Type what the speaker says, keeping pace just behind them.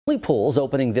Only pools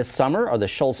opening this summer are the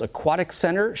Schultz Aquatic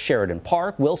Center, Sheridan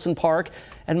Park, Wilson Park,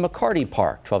 and McCarty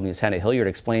Park. 12 News' Hannah Hilliard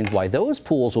explains why those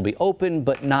pools will be open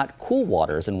but not cool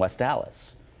waters in West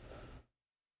Dallas.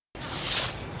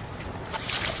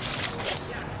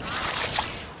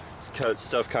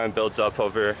 Stuff kind of builds up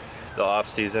over the off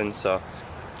season, so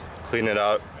clean it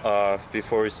out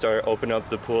before we start opening up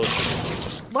the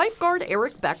pools. Lifeguard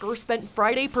Eric Becker spent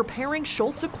Friday preparing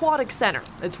Schultz Aquatic Center.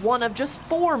 It's one of just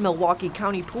 4 Milwaukee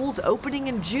County pools opening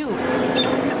in June.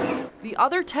 The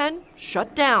other 10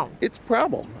 shut down. It's a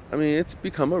problem. I mean, it's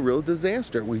become a real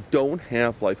disaster. We don't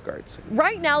have lifeguards.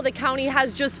 Right now, the county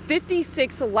has just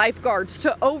 56 lifeguards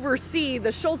to oversee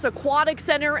the Schultz Aquatic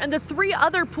Center and the 3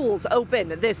 other pools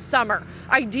open this summer.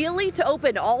 Ideally, to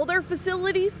open all their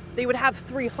facilities, they would have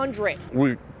 300.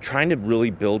 We're trying to really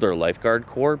build our lifeguard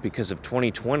corps because of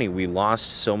 2020. We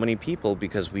lost so many people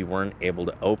because we weren't able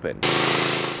to open.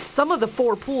 Some of the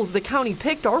 4 pools the county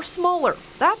picked are smaller.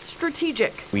 That's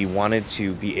strategic. We wanted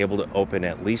to be able to open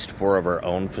at least 4 of our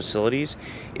own facilities.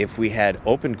 If we had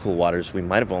open cool waters, we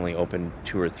might have only opened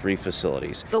 2 or 3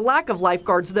 facilities. The lack of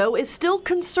lifeguards, though, is still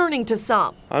concerning to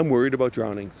some. I'm worried about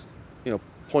drownings.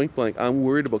 Point blank, I'm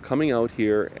worried about coming out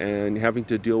here and having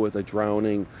to deal with a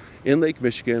drowning in Lake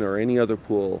Michigan or any other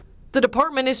pool. The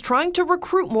department is trying to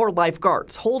recruit more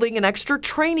lifeguards, holding an extra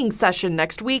training session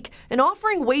next week and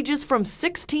offering wages from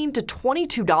 $16 to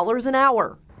 $22 an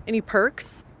hour. Any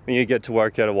perks? You get to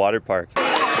work at a water park.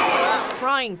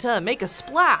 Trying to make a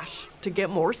splash to get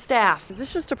more staff. Is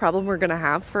this just a problem we're going to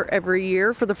have for every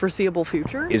year for the foreseeable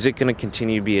future? Is it going to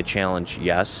continue to be a challenge?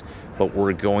 Yes, but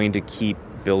we're going to keep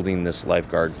building this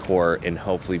lifeguard corps and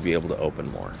hopefully be able to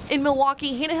open more. In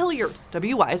Milwaukee, Hannah Hilliard,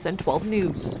 WISN 12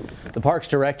 News. The parks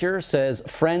director says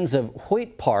Friends of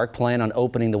Hoyt Park plan on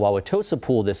opening the Wauwatosa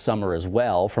pool this summer as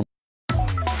well. From